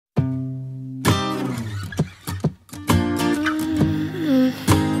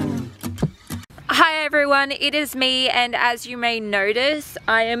everyone, it is me, and as you may notice,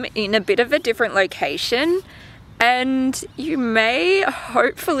 I am in a bit of a different location, and you may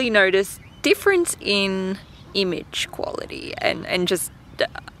hopefully notice difference in image quality and just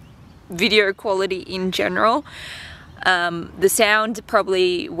video quality in general. The sound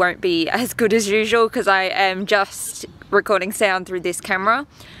probably won't be as good as usual because I am just recording sound through this camera.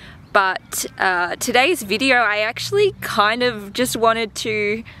 But today's video, I actually kind of just wanted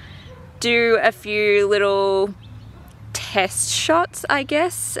to do a few little test shots, I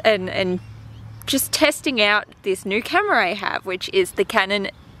guess, and just testing out this new camera I have, which is the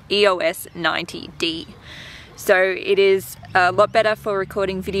Canon Eos 90D. So it is a lot better for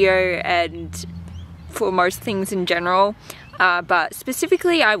recording video and for most things in general, but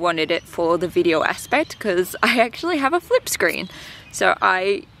specifically I wanted it for the video aspect because I actually have a flip screen. So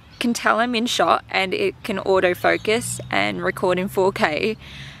I can tell I'm in shot and it can autofocus and record in 4K,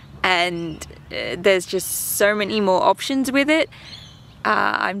 and there's just so many more options with it.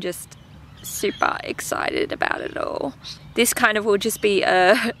 I'm just super excited about it all. This kind of will just be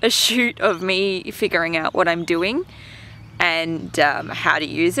a shoot of me figuring out what I'm doing and how to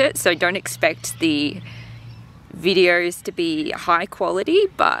use it, so don't expect the videos to be high quality,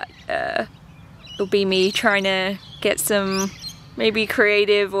 but it'll be me trying to get some maybe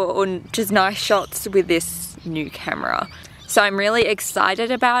creative or just nice shots with this new camera. So I'm really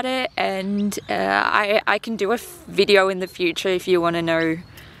excited about it, and I can do a video in the future if you want to know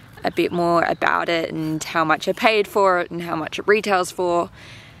a bit more about it and how much I paid for it and how much it retails for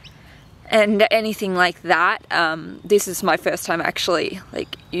and anything like that. This is my first time actually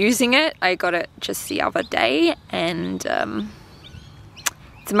like using it. I got it just the other day, and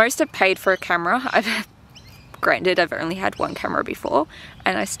it's the most I've paid for a camera. Granted, I've only had one camera before,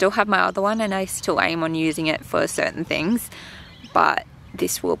 and I still have my other one, and I still aim on using it for certain things, but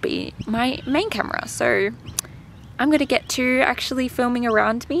this will be my main camera. So I'm gonna get to actually filming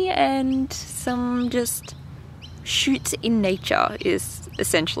around me, and some just shoots in nature is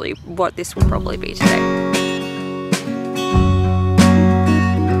essentially what this will probably be today.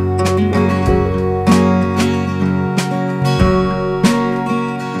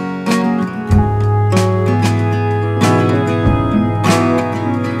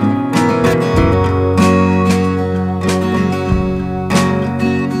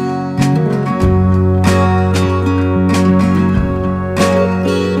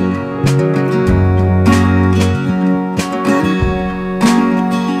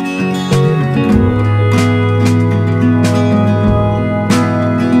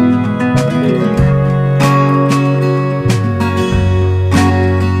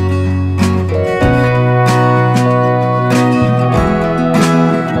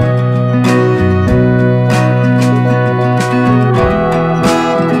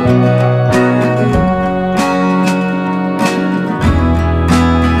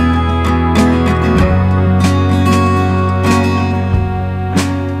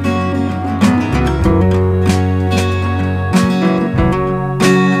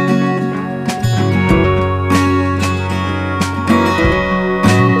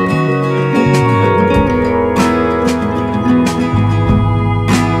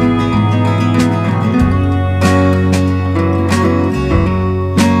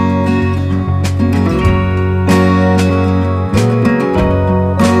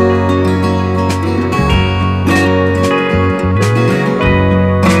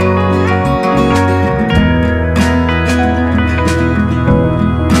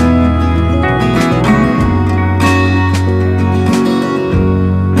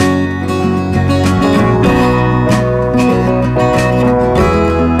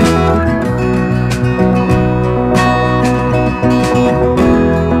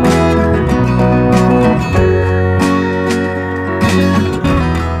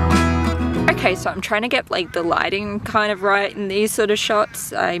 So I'm trying to get like the lighting kind of right in these sort of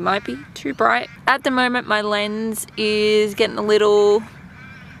shots. I might be too bright. At the moment my lens is getting a little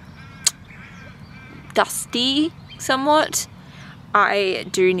dusty somewhat. I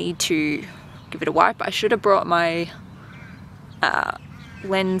do need to give it a wipe. I should have brought my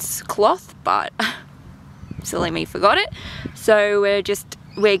lens cloth, but silly me forgot it. So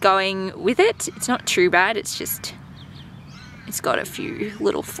we're going with it. It's not too bad, it's just it's got a few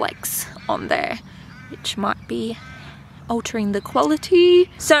little flecks on there which might be altering the quality.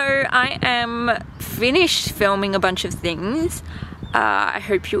 So I am finished filming a bunch of things. I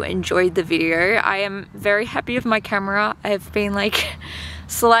hope you enjoyed the video. I am very happy with my camera. I've been like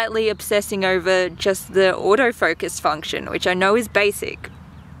slightly obsessing over just the autofocus function, which I know is basic,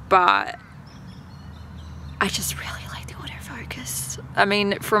 but I just really like the autofocus. I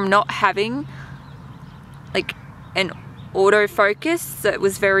mean, from not having like an autofocus that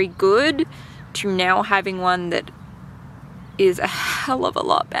was very good to now having one that is a hell of a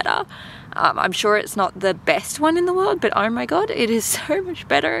lot better. I'm sure it's not the best one in the world, but oh my god, it is so much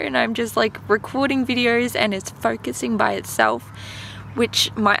better, and I'm just like recording videos and it's focusing by itself, which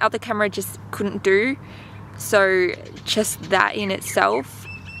my other camera just couldn't do. So just that in itself,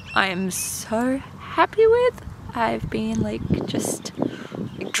 I am so happy with. I've been like just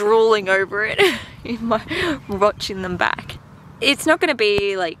drooling over it in watching them back. It's not going to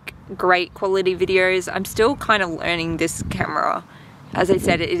be like great quality videos. I'm still kind of learning this camera. As I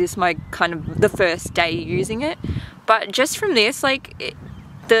said, it is my kind of the first day using it, but just from this, like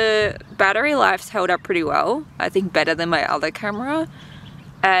the battery life's held up pretty well. I think better than my other camera,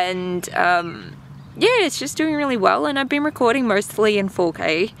 and yeah, it's just doing really well. And I've been recording mostly in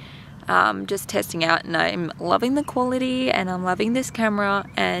 4K, just testing out, and I'm loving the quality, and I'm loving this camera.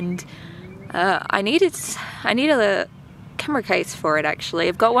 And I need a camera case for it. Actually,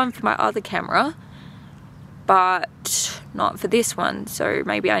 I've got one for my other camera, but not for this one, so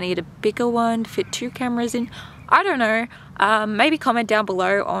maybe I need a bigger one to fit 2 cameras in. I don't know. Maybe comment down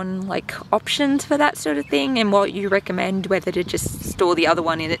below on like options for that sort of thing, and what you recommend, whether to just store the other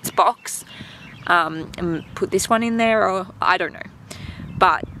one in its box and put this one in there, or I don't know.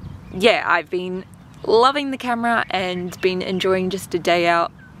 But yeah, I've been loving the camera and been enjoying just a day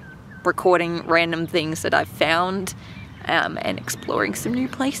out recording random things that I've found, and exploring some new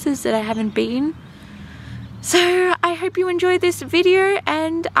places that I haven't been. So I hope you enjoyed this video,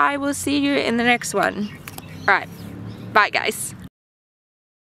 and I will see you in the next one. Alright, bye guys.